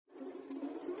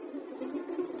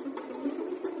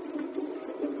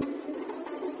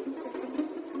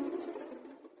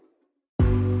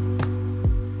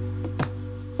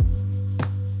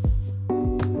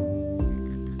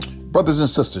Brothers and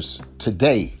sisters,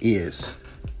 today is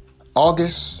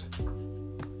August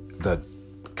the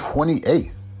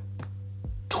 28th,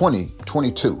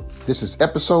 2022. This is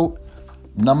episode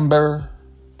number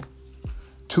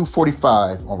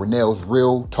 245 on Rennell's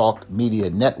Real Talk Media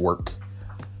Network.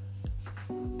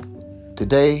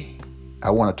 Today, I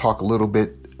want to talk a little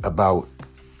bit about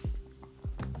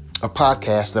a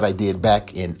podcast that I did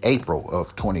back in April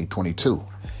of 2022.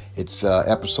 It's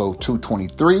episode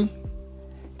 223.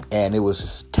 And it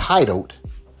was titled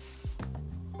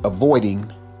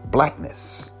Avoiding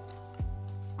Blackness.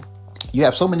 You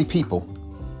have so many people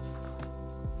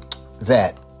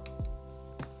that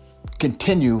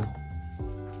continue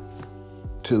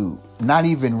to not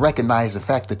even recognize the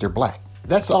fact that they're black.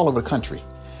 That's all over the country.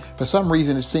 For some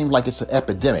reason, it seems like it's an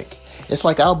epidemic. It's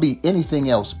like I'll be anything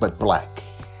else but black.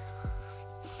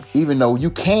 Even though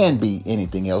you can be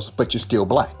anything else, but you're still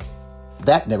black.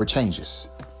 That never changes.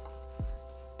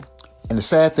 And the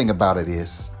sad thing about it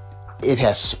is it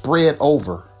has spread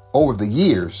over the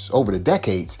years, over the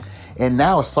decades. And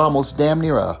now it's almost damn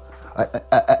near a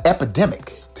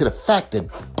epidemic to the fact that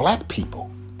black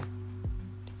people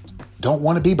don't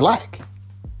want to be black.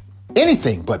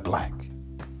 Anything but black.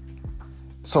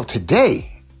 So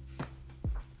today,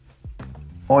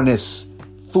 on this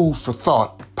Food for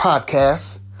Thought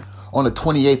podcast on the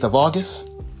 28th of August,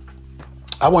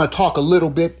 I want to talk a little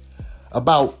bit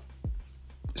about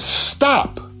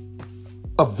stop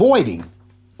avoiding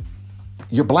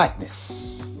your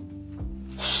blackness.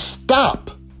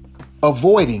 Stop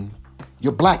avoiding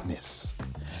your blackness.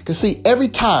 Because see, every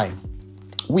time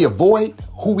we avoid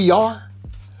who we are,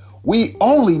 we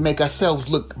only make ourselves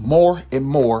look more and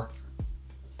more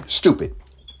stupid.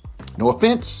 No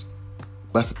offense,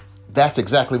 but that's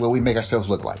exactly what we make ourselves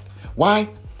look like. Why?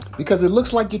 Because it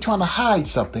looks like you're trying to hide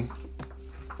something.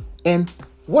 And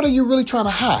what are you really trying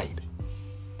to hide?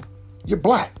 You're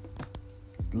black.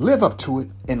 Live up to it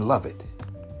and love it.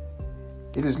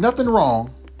 It is nothing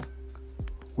wrong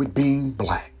with being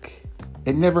black.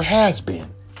 It never has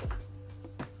been.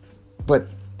 But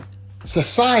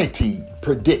society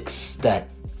predicts that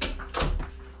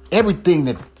everything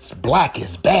that's black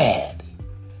is bad.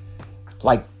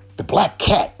 Like the black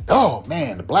cat. Oh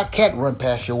man, the black cat run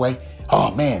past your way.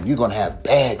 Oh man, you're going to have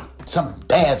something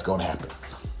bad's going to happen.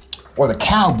 Or the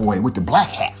cowboy with the black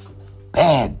hat.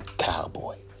 Bad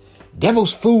cowboy.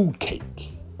 Devil's food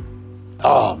cake.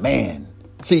 Oh, man.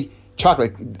 See,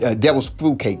 chocolate, devil's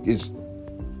food cake is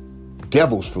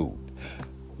devil's food.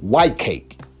 White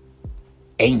cake,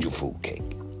 angel food cake.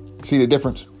 See the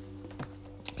difference?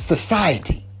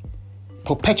 Society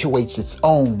perpetuates its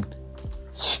own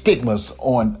stigmas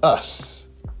on us.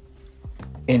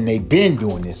 And they've been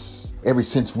doing this ever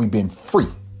since we've been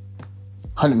free.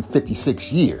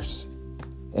 156 years.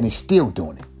 And they're still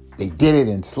doing it. They did it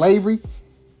in slavery.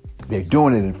 They're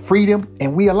doing it in freedom,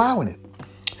 and we allowing it.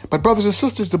 But brothers and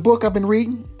sisters, the book I've been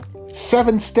reading,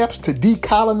 7 Steps to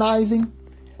Decolonizing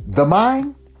the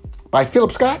Mind by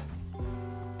Philip Scott.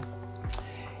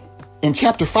 In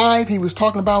chapter 5, he was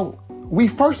talking about, we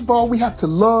have to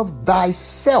love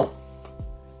thyself.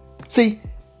 See,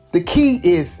 the key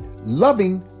is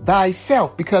loving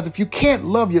thyself, because if you can't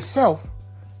love yourself,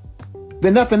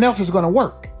 then nothing else is going to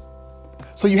work.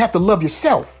 So you have to love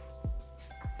yourself.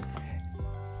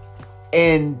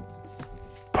 And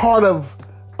part of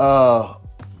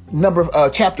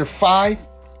chapter 5,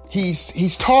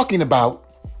 he's talking about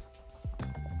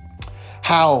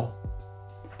how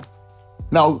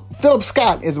now Philip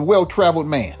Scott is a well-traveled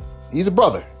man. He's a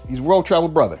brother. He's a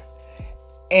well-traveled brother.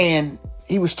 And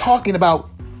he was talking about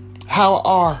how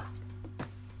our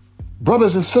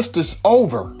brothers and sisters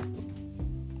over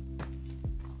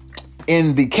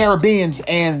in the Caribbean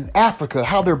and Africa,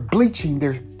 how they're bleaching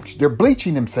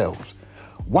themselves.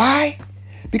 Why?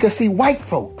 Because see, white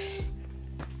folks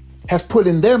has put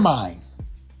in their mind,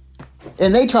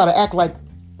 and they try to act like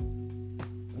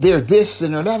they're this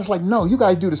and they're that. It's like, no, you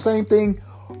guys do the same thing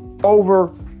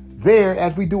over there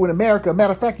as we do in America.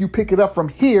 Matter of fact, you pick it up from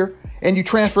here and you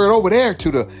transfer it over there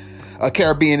to the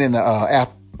Caribbean and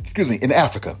in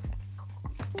Africa.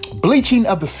 Bleaching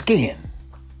of the skin.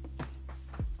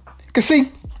 Because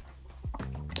see,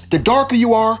 the darker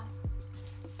you are,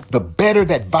 the better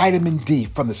that vitamin D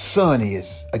from the sun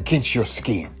is against your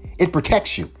skin. It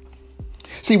protects you.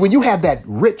 See, when you have that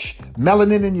rich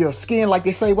melanin in your skin, like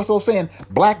they say, what's the old saying?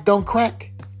 Black don't crack.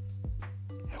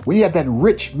 When you have that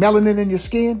rich melanin in your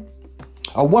skin,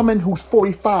 a woman who's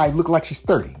 45 looks like she's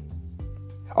 30.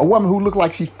 A woman who looks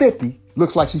like she's 50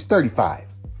 looks like she's 35.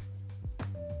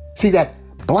 See, that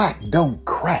black don't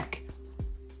crack.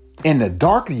 And the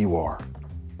darker you are,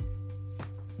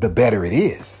 the better it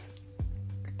is.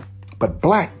 But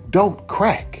black don't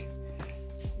crack.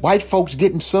 White folks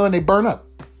getting sun, they burn up.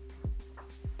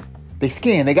 They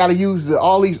skin. They got to use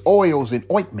all these oils and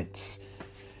ointments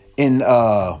and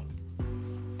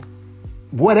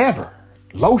whatever,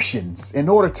 lotions in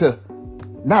order to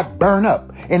not burn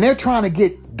up. And they're trying to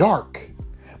get dark.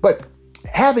 But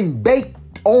having baked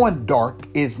on dark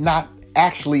is not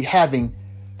actually having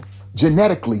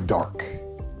genetically dark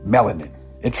melanin.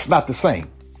 It's not the same.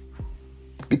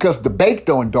 Because the baked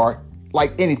on dark,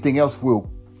 like anything else,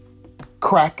 will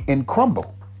crack and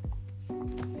crumble.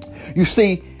 You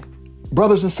see,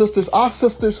 brothers and sisters, our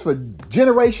sisters for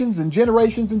generations and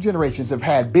generations and generations have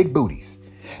had big booties.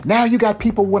 Now you got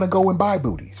people want to go and buy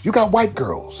booties. You got white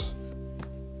girls,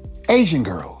 Asian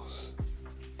girls.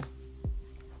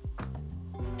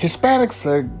 Hispanics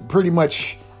are pretty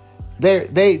much,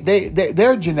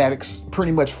 their genetics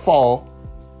pretty much fall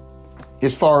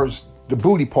as far as the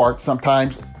booty part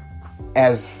sometimes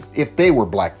as if they were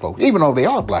black folks, even though they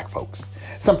are black folks.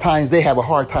 Sometimes they have a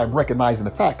hard time recognizing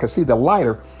the fact, because see, the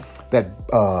lighter that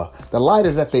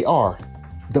they are,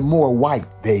 the more white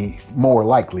they more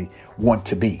likely want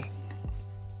to be.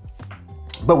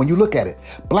 But when you look at it,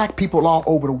 black people all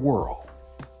over the world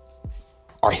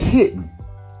are hidden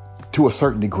to a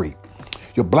certain degree.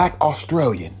 Your black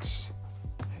Australians,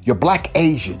 your black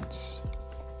Asians,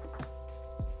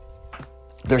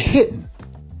 they're hidden.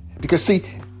 Because see,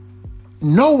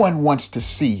 no one wants to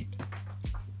see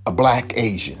a black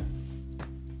Asian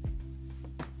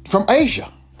from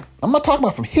Asia. I'm not talking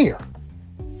about from here.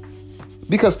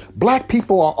 Because black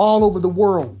people are all over the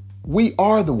world. We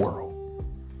are the world.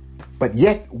 But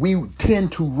yet we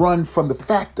tend to run from the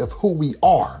fact of who we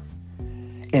are.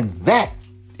 And that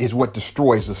is what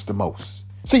destroys us the most.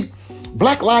 See,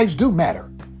 black lives do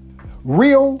matter.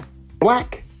 Real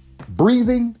black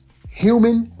breathing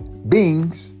human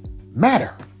beings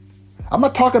matter. I'm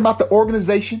not talking about the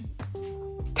organization.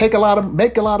 Make a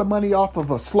lot of money off of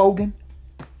a slogan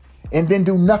and then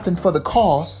do nothing for the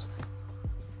cause,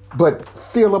 but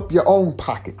fill up your own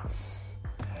pockets.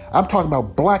 I'm talking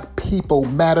about black people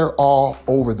matter all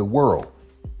over the world.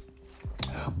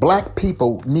 Black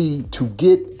people need to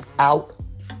get out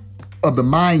of the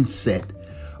mindset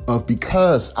of,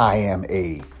 because I am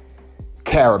a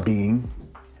Caribbean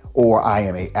or I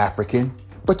am a African,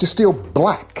 but you're still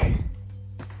black.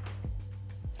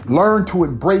 Learn to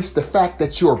embrace the fact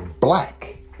that you're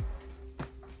black,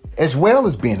 as well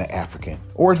as being an African,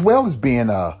 or as well as being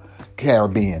a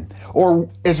Caribbean, or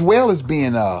as well as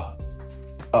being an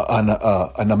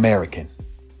American.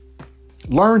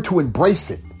 Learn to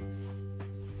embrace it.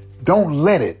 Don't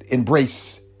let it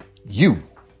embrace you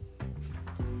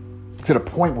to the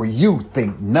point where you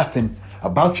think nothing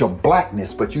about your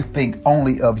blackness, but you think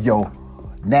only of your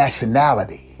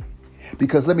nationality.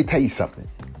 Because let me tell you something.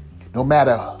 No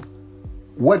matter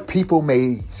what people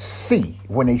may see,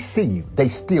 when they see you, they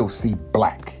still see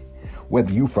black.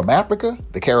 Whether you from Africa,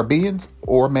 the Caribbean,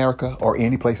 or America, or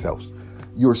any place else,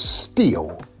 you're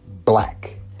still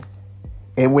black.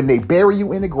 And when they bury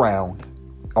you in the ground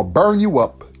or burn you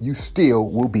up, you still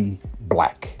will be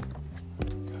black.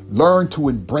 Learn to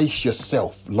embrace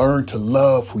yourself. Learn to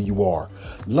love who you are.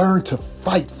 Learn to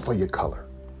fight for your color.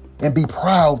 And be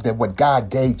proud that what God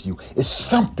gave you is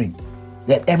something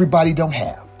that everybody don't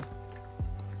have.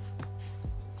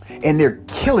 And they're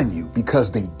killing you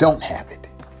because they don't have it.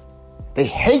 They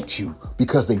hate you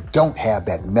because they don't have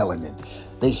that melanin.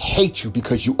 They hate you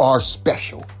because you are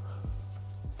special.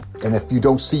 And if you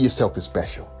don't see yourself as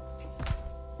special,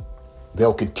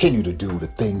 they'll continue to do the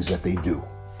things that they do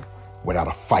without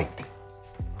a fight.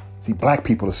 See, black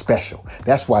people are special.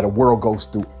 That's why the world goes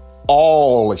through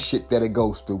all the shit that it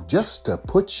goes through, just to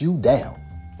put you down.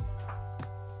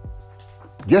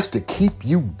 Just to keep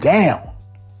you down.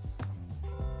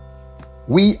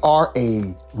 We are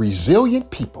a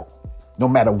resilient people. No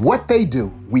matter what they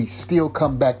do, we still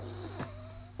come back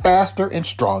faster and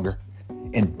stronger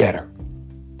and better.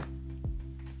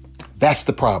 That's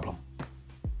the problem.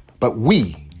 But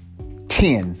we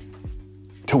tend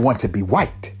to want to be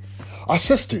white. Our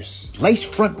sisters, lace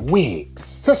front wigs.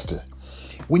 Sister,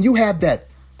 when you have that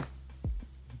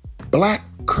black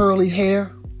curly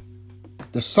hair,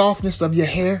 the softness of your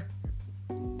hair,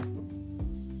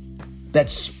 that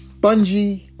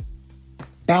spongy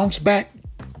bounce back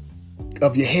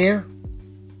of your hair,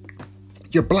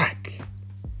 you're black.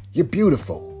 You're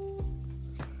beautiful.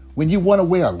 When you want to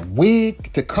wear a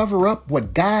wig to cover up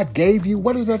what God gave you,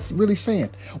 what is that really saying?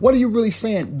 What are you really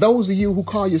saying? Those of you who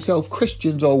call yourself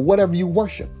Christians or whatever you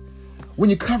worship, when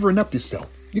you're covering up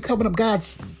yourself, you're covering up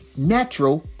God's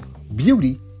natural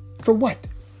beauty for what?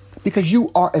 Because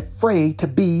you are afraid to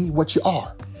be what you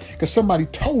are. because somebody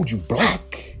told you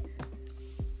black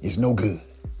is no good.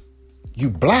 You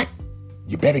black,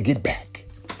 you better get back.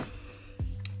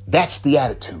 That's the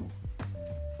attitude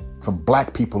from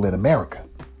black people in America.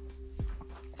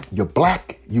 You're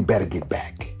black, you better get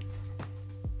back.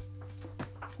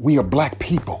 We are black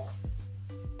people.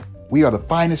 We are the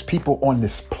finest people on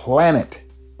this planet.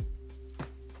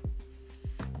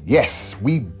 Yes,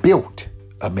 we built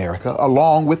America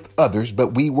along with others,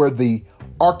 but we were the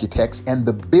architects and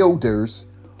the builders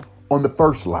on the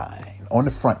first line, on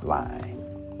the front line.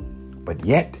 But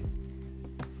yet,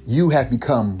 you have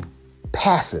become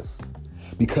passive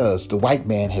because the white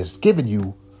man has given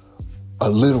you a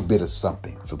little bit of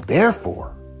something. So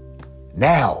therefore,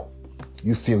 now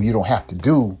you feel you don't have to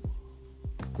do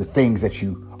the things that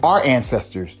our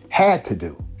ancestors had to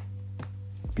do.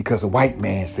 Because the white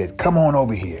man said, come on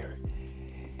over here.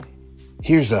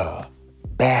 Here's a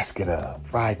basket of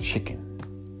fried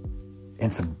chicken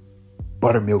and some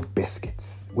buttermilk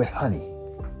biscuits with honey.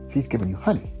 He's giving you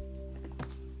honey.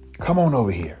 Come on over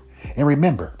here. And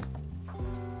remember,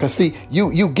 because see,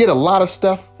 you get a lot of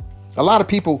stuff. A lot of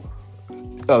people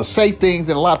say things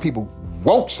and a lot of people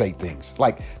won't say things.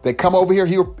 Like they come over here,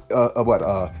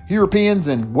 Europeans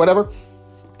and whatever,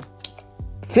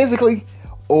 physically,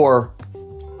 or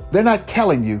they're not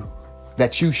telling you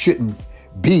that you shouldn't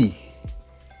be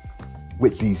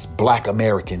with these black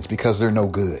Americans because they're no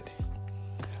good.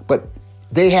 But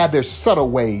they have their subtle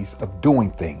ways of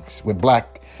doing things when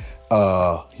black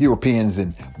Europeans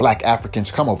and black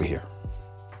Africans come over here.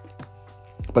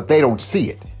 But they don't see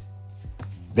it.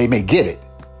 They may get it,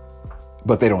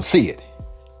 but they don't see it.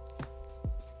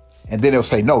 And then they'll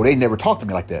say, no, they never talked to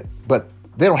me like that. But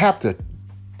they don't have to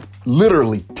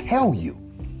literally tell you.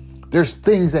 There's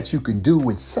things that you can do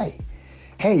and say.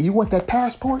 Hey, you want that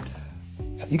passport?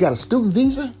 You got a student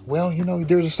visa? Well,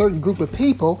 there's a certain group of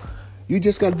people you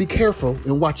just got to be careful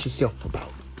and watch yourself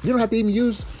about. You don't have to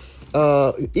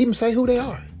even say who they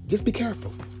are. Just be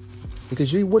careful.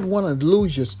 Because you wouldn't want to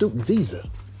lose your student visa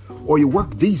or your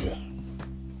work visa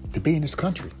to be in this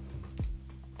country.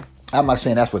 I'm not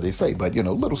saying that's what they say, but,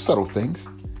 little subtle things.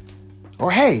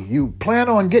 Or, hey, you plan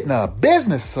on getting a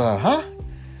business, huh?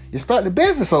 You're starting a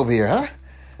business over here, huh?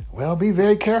 Well, be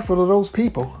very careful of those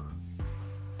people.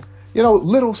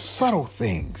 Little subtle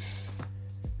things.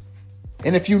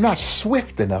 And if you're not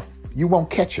swift enough, you won't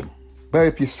catch them. But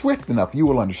if you're swift enough, you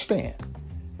will understand.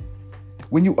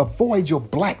 When you avoid your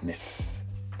blackness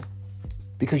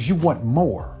because you want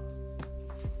more,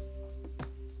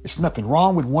 there's nothing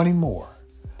wrong with wanting more.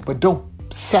 But don't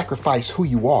sacrifice who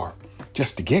you are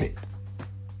just to get it.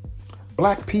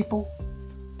 Black people,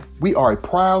 we are a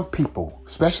proud people,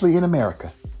 especially in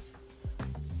America.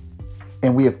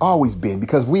 And we have always been,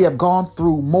 because we have gone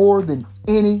through more than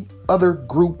any other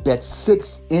group that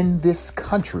sits in this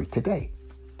country today.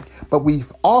 But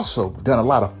we've also done a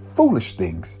lot of foolish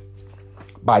things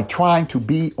by trying to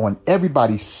be on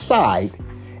everybody's side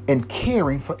and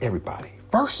caring for everybody.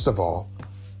 First of all,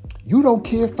 you don't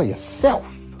care for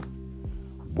yourself.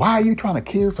 Why are you trying to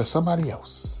care for somebody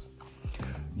else?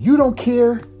 You don't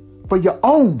care for your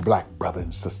own black brother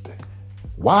and sister.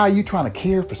 Why are you trying to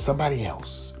care for somebody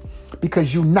else?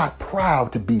 Because you're not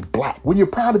proud to be black. When you're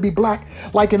proud to be black,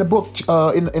 like in the book,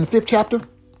 in the 5th chapter,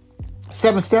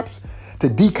 7 Steps to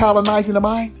Decolonizing the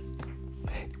Mind,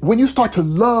 when you start to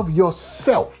love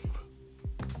yourself,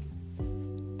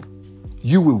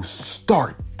 you will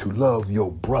start to love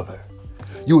your brother.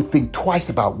 You will think twice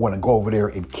about wanting to go over there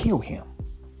and kill him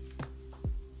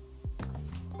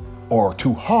or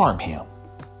to harm him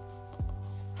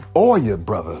or your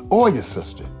brother or your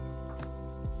sister.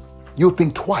 You'll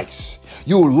think twice.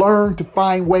 You'll learn to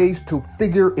find ways to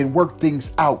figure and work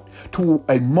things out to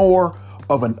a more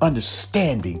of an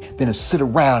understanding than to sit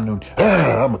around and,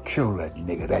 I'm going to kill that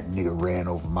nigga. That nigga ran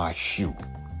over my shoe.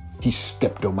 He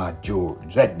stepped on my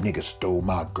Jordans. That nigga stole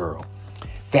my girl.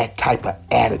 That type of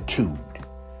attitude.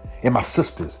 And my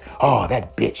sisters,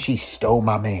 that bitch, she stole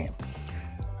my man.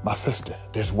 My sister,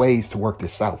 there's ways to work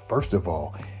this out. First of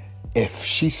all, if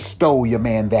she stole your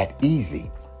man that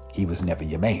easy, he was never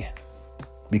your man.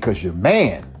 Because your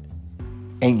man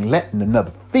ain't letting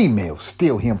another female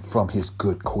steal him from his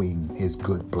good queen, his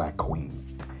good black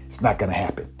queen. It's not going to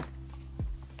happen.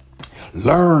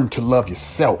 Learn to love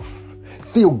yourself.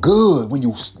 Feel good when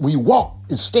you walk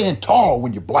and stand tall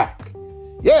when you're black.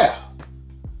 Yeah.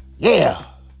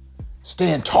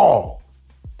 Stand tall.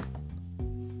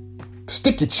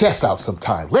 Stick your chest out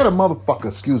sometimes. Let a motherfucker,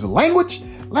 excuse the language,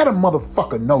 let a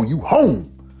motherfucker know you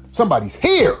home. Somebody's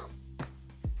here.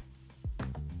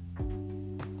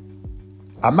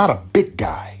 I'm not a big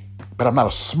guy, but I'm not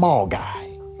a small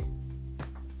guy.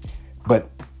 But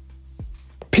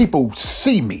people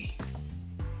see me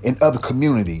in other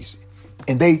communities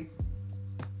and they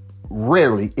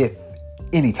rarely, if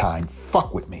any time,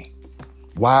 fuck with me.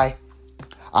 Why?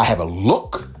 I have a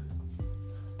look.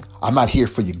 I'm not here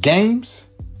for your games.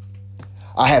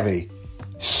 I have a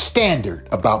standard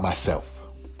about myself.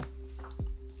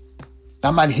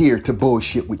 I'm not here to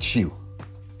bullshit with you.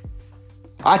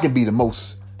 I can be the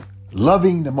most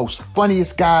loving, the most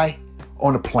funniest guy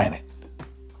on the planet.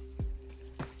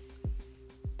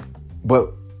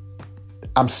 But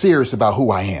I'm serious about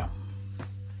who I am.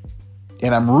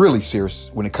 And I'm really serious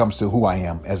when it comes to who I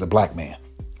am as a black man.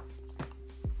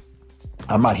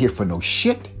 I'm not here for no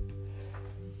shit.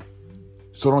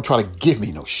 So don't try to give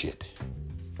me no shit.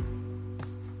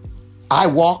 I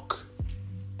walk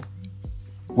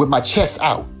with my chest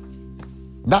out.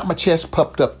 Not my chest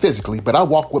puffed up physically, but I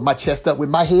walk with my chest up with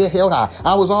my head held high.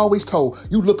 I was always told,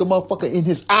 you look a motherfucker in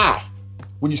his eye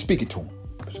when you're speaking to him.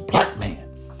 It's a black man.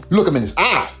 You look him in his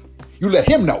eye. You let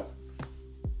him know.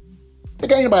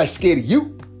 Ain't anybody scared of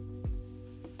you.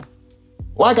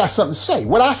 Well, I got something to say.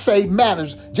 What I say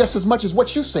matters just as much as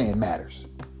what you're saying matters.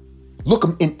 Look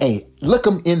them in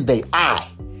the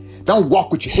eye. Don't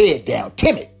walk with your head down,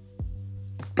 timid.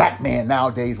 Black man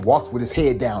nowadays walks with his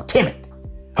head down, timid.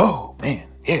 Oh man,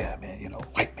 yeah, man,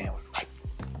 white man was right.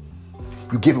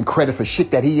 You give him credit for shit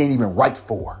that he ain't even right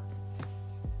for.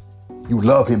 You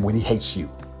love him when he hates you,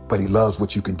 but he loves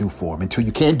what you can do for him until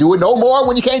you can't do it no more.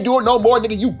 When you can't do it no more,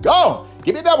 nigga, you gone.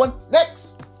 Give me that one.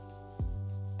 Next.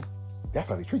 That's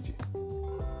how they treat you.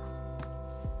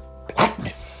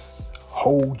 Blackness.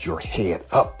 Hold your head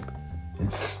up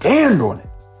and stand on it.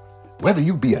 Whether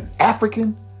you be an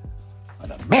African,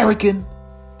 an American,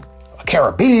 a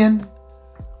Caribbean, an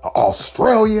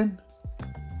Australian,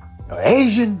 an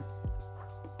Asian,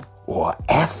 or an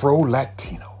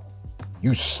Afro-Latino.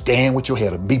 You stand with your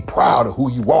head up and be proud of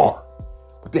who you are.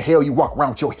 What the hell you walk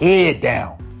around with your head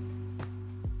down?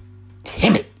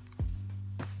 Timid.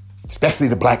 Especially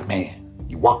the black man.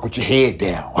 You walk with your head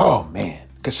down. Oh, man.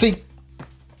 Because see,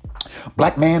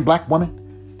 black man, black woman,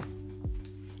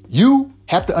 you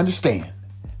have to understand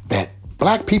that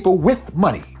black people with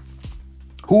money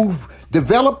who've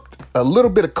developed a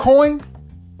little bit of coin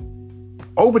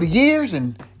over the years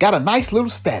and got a nice little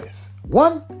status.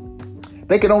 One,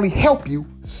 they can only help you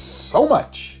so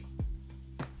much.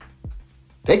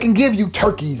 They can give you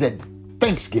turkeys at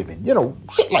Thanksgiving,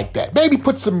 shit like that. Maybe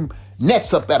put some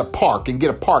nets up at a park and get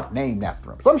a park named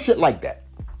after them. Some shit like that.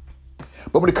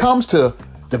 But when it comes to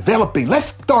developing, let's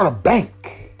start a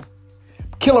bank.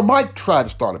 Killer Mike tried to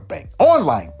start a bank,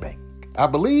 online bank.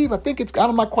 I'm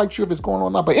not quite sure if it's going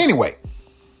on now, but anyway,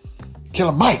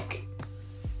 Killer Mike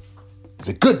is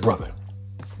a good brother.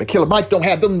 But Killer Mike don't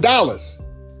have them dollars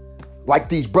like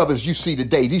these brothers you see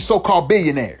today, these so-called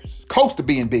billionaires, close to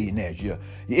being billionaires. You're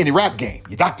in the rap game,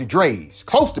 your Dr. Dre's,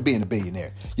 close to being a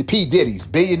billionaire. Your P. Diddy's,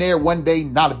 billionaire one day,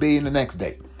 not a billion the next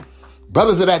day.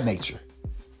 Brothers of that nature.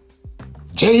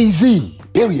 Jay-Z,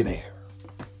 billionaire.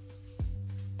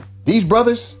 These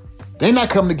brothers, they're not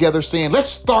coming together saying, let's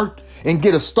start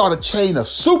a chain of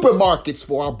supermarkets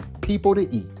for our people to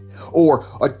eat. Or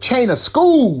a chain of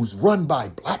schools run by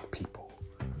black people,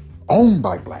 owned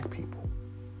by black people.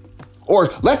 Or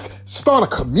let's start a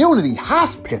community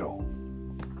hospital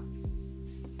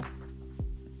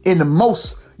in the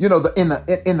most, in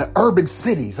the urban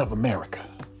cities of America.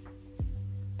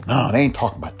 No, they ain't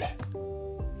talking about that.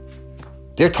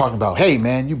 They're talking about, hey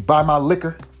man, you buy my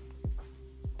liquor,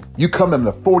 you come in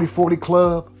the 40/40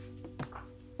 club,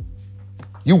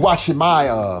 you watching my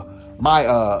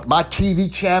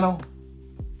TV channel,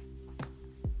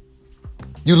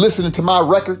 you listening to my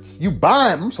records, you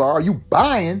buying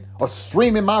or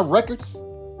streaming my records.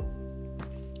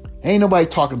 Ain't nobody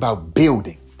talking about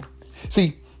building.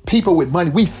 See, people with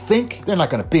money, we think they're not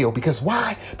going to build because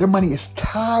why? Their money is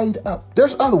tied up.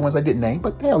 There's other ones I didn't name,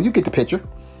 but hell, you get the picture.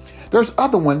 There's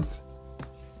other ones,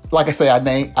 like I say, I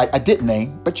didn't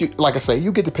name, but you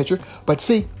get the picture. But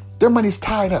see, their money's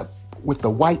tied up with the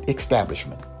white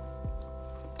establishment.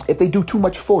 If they do too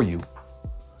much for you,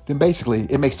 then basically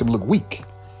it makes them look weak.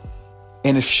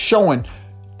 And it's showing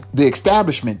the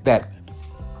establishment that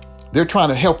they're trying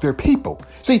to help their people.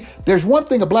 See, there's one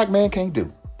thing a black man can't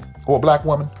do, or a black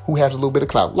woman who has a little bit of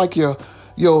clout, like your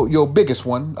biggest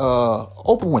one,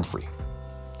 Oprah Winfrey,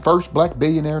 first black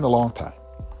billionaire in a long time.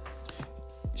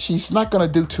 She's not going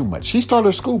to do too much. She started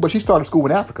a school, but she started a school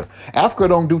in Africa. Africa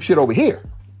don't do shit over here,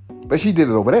 but she did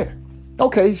it over there.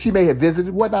 Okay, she may have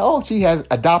visited, whatnot. Oh, she has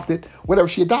adopted whatever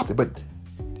she adopted, but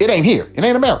it ain't here. It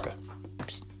ain't America.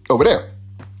 It's over there.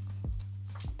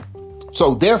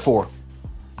 So therefore,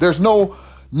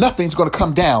 nothing's going to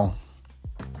come down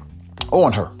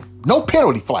on her. No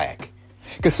penalty flag.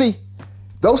 Because see,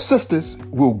 those sisters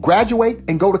will graduate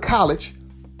and go to college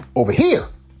over here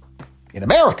in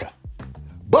America.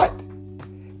 But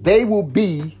they will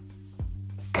be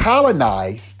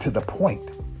colonized to the point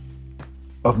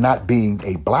of not being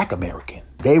a black American.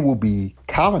 They will be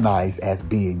colonized as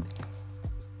being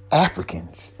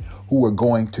Africans who are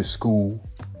going to school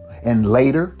and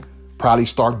later probably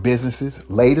start businesses.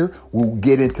 Later will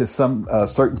get into some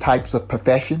certain types of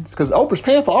professions because Oprah's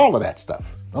paying for all of that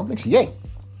stuff. I don't think she ain't.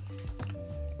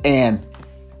 And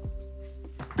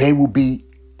they will be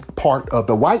part of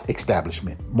the white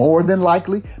establishment. More than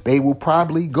likely, they will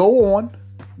probably go on.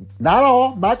 Not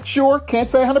all, not sure, can't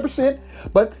say 100%,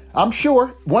 but I'm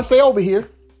sure once they're over here,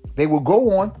 they will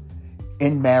go on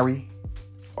and marry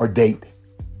or date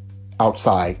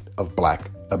outside of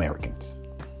black Americans.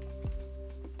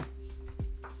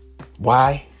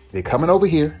 Why? They're coming over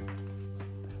here.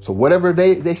 So whatever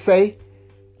they say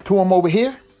to them over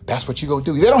here, that's what you're going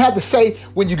to do. They don't have to say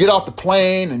when you get off the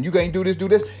plane and you're going to do this, do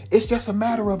this. It's just a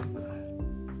matter of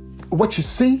what you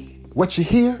see, what you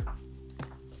hear,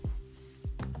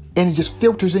 and it just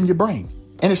filters in your brain.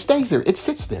 And it stays there. It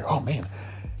sits there. Oh, man.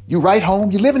 You write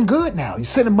home. You're living good now. You're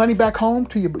sending money back home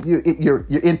to your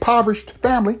impoverished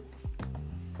family.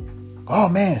 Oh,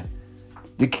 man.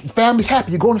 Your family's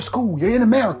happy. You're going to school. You're in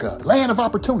America, land of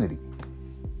opportunity.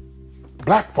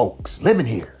 Black folks living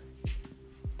here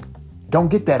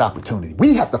don't get that opportunity.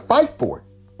 We have to fight for it.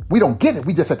 We don't get it.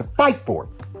 We just have to fight for it.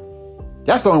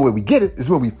 That's the only way we get it is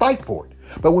when we fight for it.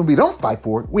 But when we don't fight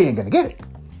for it, we ain't going to get it.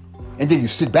 And then you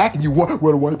sit back and you want,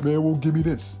 well, the white man won't give me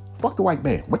this. Fuck the white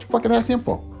man. What you fucking ask him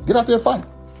for? Get out there and fight.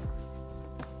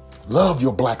 Love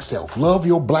your black self. Love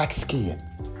your black skin.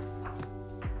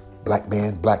 Black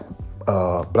man, black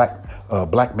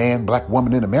man, black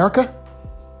woman in America.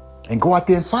 And go out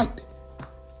there and fight.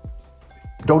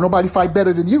 Don't nobody fight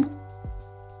better than you.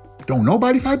 Don't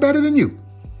nobody fight better than you.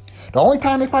 The only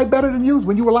time they fight better than you is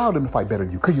when you allow them to fight better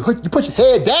than you. Because you put your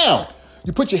head down.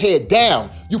 You put your head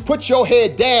down. You put your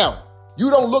head down. You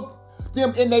don't look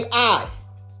them in their eye.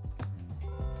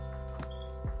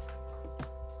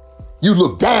 You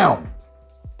look down.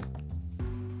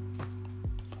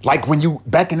 Like when you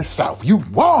back in the South,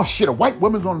 shit, a white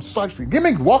woman's on the side street. Give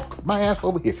me walk my ass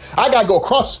over here. I gotta go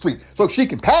across the street so she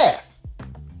can pass.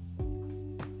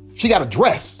 She got a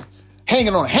dress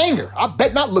hanging on a hanger. I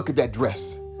bet not look at that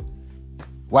dress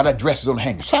while that dress is on the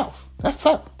hanger. South. That's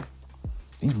South.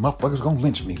 These motherfuckers gonna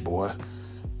lynch me, boy.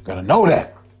 Gotta know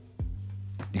that.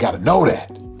 You gotta know that.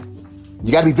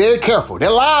 You gotta be very careful.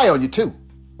 They'll lie on you too.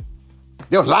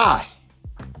 They'll lie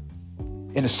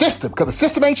in the system because the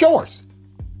system ain't yours.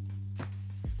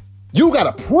 You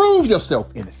gotta prove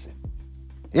yourself innocent.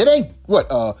 It ain't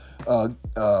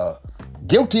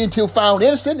guilty until found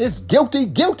innocent. It's guilty,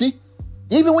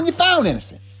 even when you're found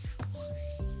innocent.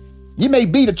 You may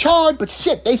be the charge, but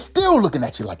shit, they still looking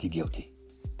at you like you're guilty.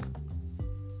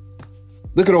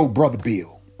 Look at old brother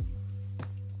Bill.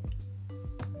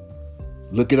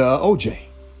 Look at OJ.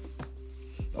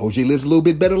 OJ lives a little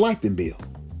bit better life than Bill.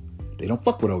 They don't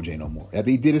fuck with OJ no more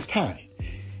after he did his time.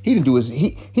 He didn't do his.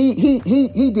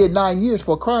 He did 9 years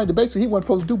for a crime that basically he wasn't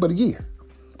supposed to do but a year.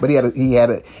 But he had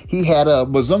a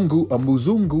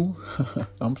Muzungu.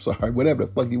 I'm sorry, whatever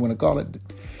the fuck you want to call it.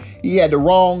 He had the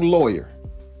wrong lawyer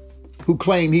who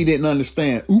claimed he didn't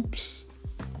understand. Oops.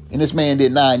 And this man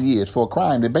did 9 years for a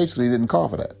crime that basically didn't call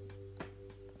for that.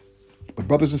 But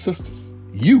brothers and sisters,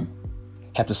 you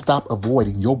have to stop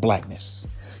avoiding your blackness.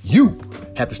 You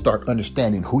have to start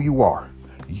understanding who you are.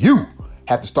 You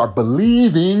have to start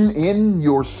believing in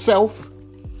yourself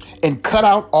and cut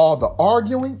out all the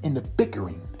arguing and the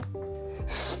bickering.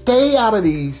 Stay out of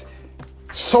these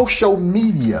social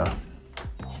media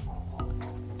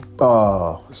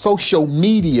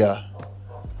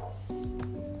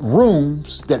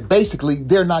rooms that basically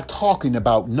they're not talking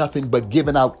about nothing but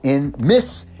giving out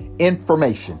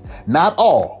misinformation. Not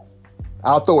all.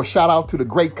 I'll throw a shout out to the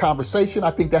Great Conversation. I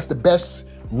think that's the best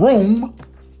room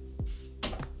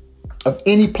of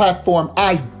any platform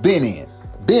I've been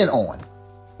on.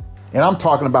 And I'm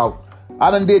talking about,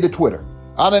 I done did the Twitter.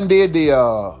 I done did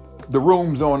the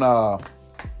rooms on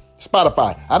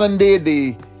Spotify. I done did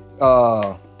the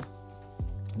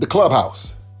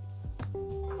Clubhouse.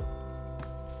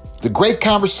 The Great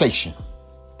Conversation.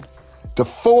 The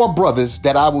four brothers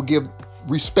that I will give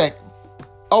respect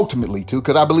ultimately to,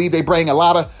 because I believe they bring a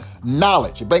lot of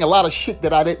knowledge. They bring a lot of shit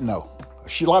that I didn't know.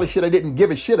 A lot of shit I didn't give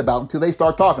a shit about until they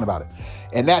start talking about it.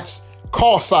 And that's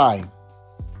call sign.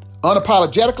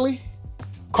 Unapologetically,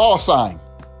 call sign.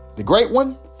 The Great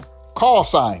One, call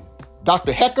sign.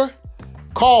 Dr. Hecker,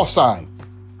 call sign.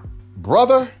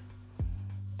 Brother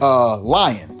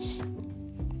Lyons.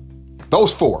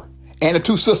 Those 4. And the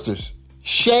 2 sisters.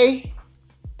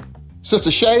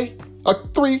 Sister Shay.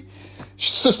 3.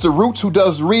 Sister Roots, who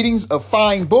does readings of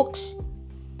fine books.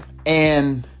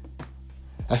 And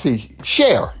I see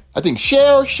Cher. I think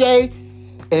Cher, Shay,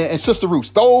 and Sister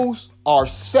Roots. Those are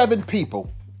 7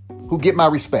 people who get my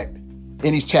respect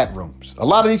in these chat rooms. A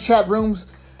lot of these chat rooms,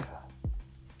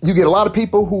 you get a lot of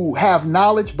people who have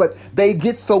knowledge, but they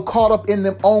get so caught up in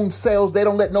their own selves, they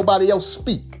don't let nobody else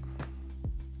speak.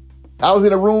 I was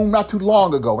in a room not too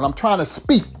long ago, and I'm trying to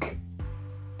speak.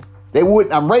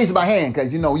 I'm raising my hand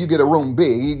because, you get a room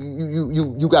big.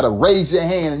 You got to raise your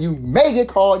hand, and you may get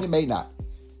called, you may not.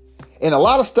 And a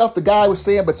lot of stuff the guy was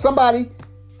saying, but somebody,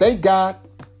 thank God,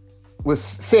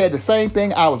 said the same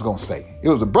thing I was going to say. It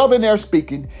was a brother in there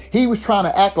speaking. He was trying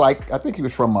to act like, I think he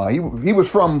was from, he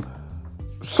was from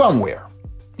somewhere.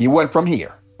 He wasn't from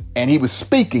here. And he was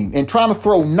speaking and trying to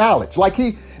throw knowledge.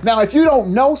 Now, if you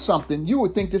don't know something, you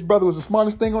would think this brother was the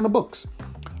smartest thing on the books.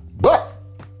 But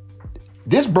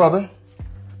this brother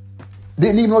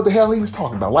didn't even know what the hell he was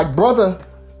talking about. Like brother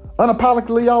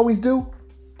unapologetically always do.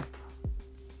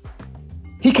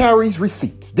 He carries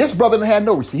receipts. This brother had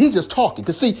no receipt. He's just talking.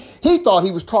 Because see, he thought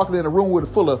he was talking in a room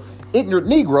full of ignorant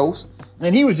Negroes.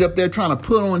 And he was up there trying to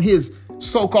put on his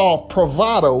so-called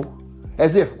bravado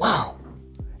as if, wow.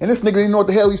 And this nigga didn't know what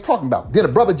the hell he was talking about. Then a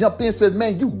brother jumped in and said,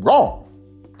 man, you wrong.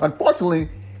 Unfortunately,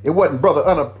 it wasn't brother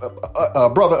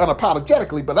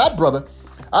unapologetically, but that brother,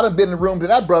 I done been in the room to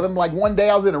that brother. Like one day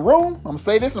I was in a room. I'm going to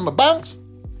say this, I'm going to bounce.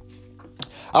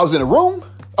 I was in a room.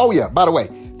 Oh yeah, by the way,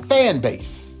 fan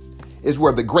base is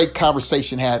where the great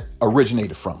conversation had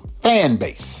originated from. Fan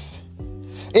base.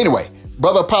 Anyway,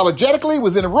 brother apologetically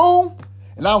was in a room,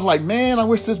 and I was like, man, I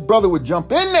wish this brother would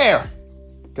jump in there.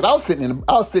 Because I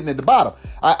was sitting at the bottom.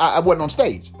 I wasn't on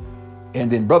stage. And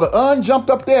then Brother jumped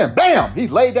up there and bam, he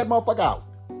laid that motherfucker out.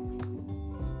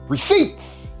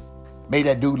 Receipts made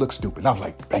that dude look stupid. And I was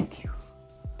like, thank you.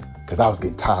 Because I was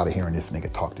getting tired of hearing this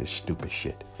nigga talk this stupid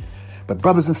shit. But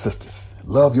brothers and sisters,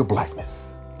 love your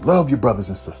blackness. Love your brothers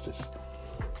and sisters.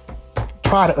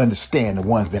 Try to understand the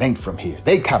ones that ain't from here.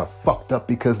 They kind of fucked up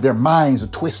because their minds are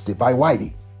twisted by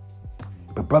whitey.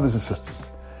 But brothers and sisters,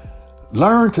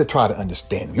 learn to try to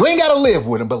understand them. You ain't got to live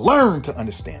with them, but learn to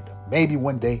understand them. Maybe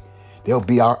one day they'll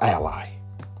be our ally.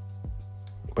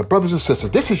 But brothers and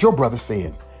sisters, this is your brother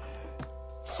saying,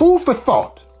 food for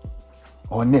thought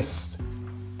on this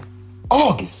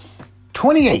August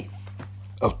 28th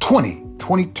of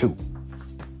 2022.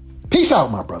 Peace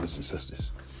out, my brothers and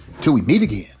sisters. Till we meet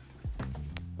again.